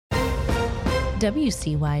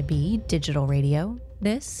WCYB Digital Radio.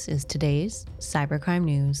 This is today's Cybercrime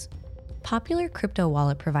News. Popular crypto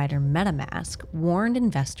wallet provider MetaMask warned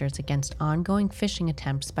investors against ongoing phishing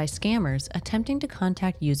attempts by scammers attempting to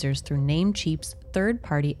contact users through Namecheap's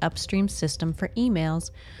third-party upstream system for emails,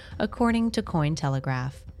 according to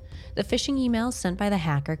Cointelegraph. The phishing emails sent by the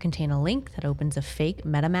hacker contain a link that opens a fake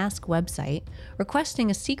MetaMask website requesting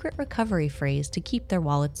a secret recovery phrase to keep their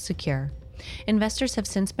wallets secure. Investors have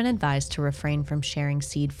since been advised to refrain from sharing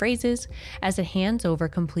seed phrases as it hands over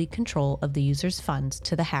complete control of the user's funds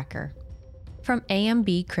to the hacker. From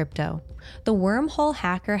AMB Crypto, the wormhole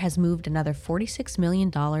hacker has moved another $46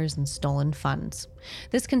 million in stolen funds.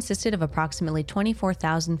 This consisted of approximately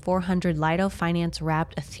 24,400 Lido Finance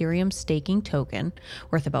wrapped Ethereum staking token,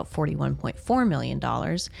 worth about $41.4 million,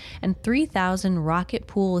 and 3,000 Rocket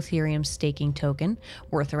Pool Ethereum staking token,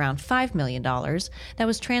 worth around $5 million, that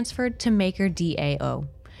was transferred to MakerDAO.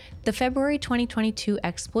 The February 2022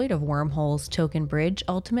 exploit of Wormhole's token bridge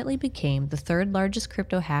ultimately became the third largest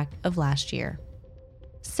crypto hack of last year.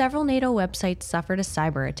 Several NATO websites suffered a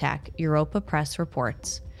cyber attack, Europa Press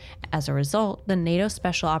reports. As a result, the NATO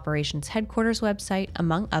Special Operations Headquarters website,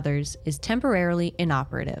 among others, is temporarily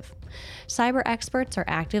inoperative. Cyber experts are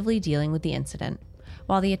actively dealing with the incident.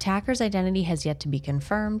 While the attacker's identity has yet to be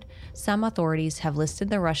confirmed, some authorities have listed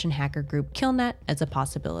the Russian hacker group Killnet as a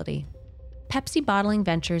possibility. Pepsi Bottling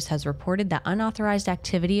Ventures has reported that unauthorized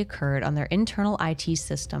activity occurred on their internal IT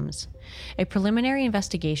systems. A preliminary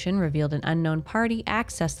investigation revealed an unknown party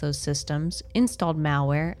accessed those systems, installed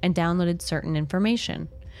malware, and downloaded certain information.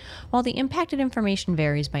 While the impacted information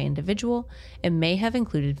varies by individual, it may have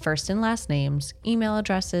included first and last names, email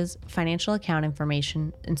addresses, financial account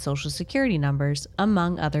information, and social security numbers,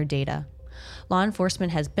 among other data. Law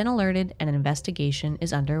enforcement has been alerted and an investigation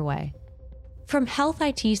is underway. From Health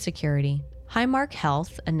IT Security, Highmark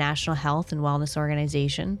Health, a national health and wellness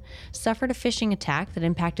organization, suffered a phishing attack that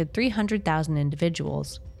impacted 300,000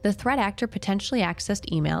 individuals. The threat actor potentially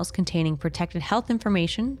accessed emails containing protected health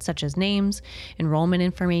information such as names, enrollment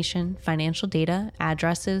information, financial data,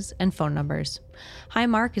 addresses, and phone numbers.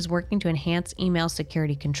 Highmark is working to enhance email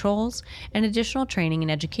security controls, and additional training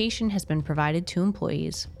and education has been provided to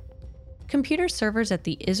employees. Computer servers at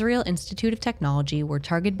the Israel Institute of Technology were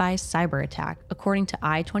targeted by a cyber attack, according to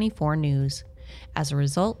i24 News. As a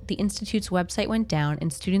result, the institute's website went down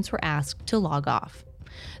and students were asked to log off.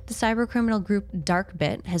 The cybercriminal group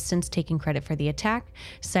Darkbit has since taken credit for the attack,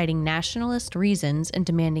 citing nationalist reasons and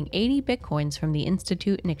demanding 80 bitcoins from the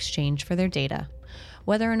institute in exchange for their data.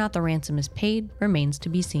 Whether or not the ransom is paid remains to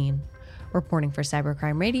be seen. Reporting for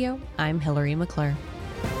Cybercrime Radio, I'm Hillary McClure.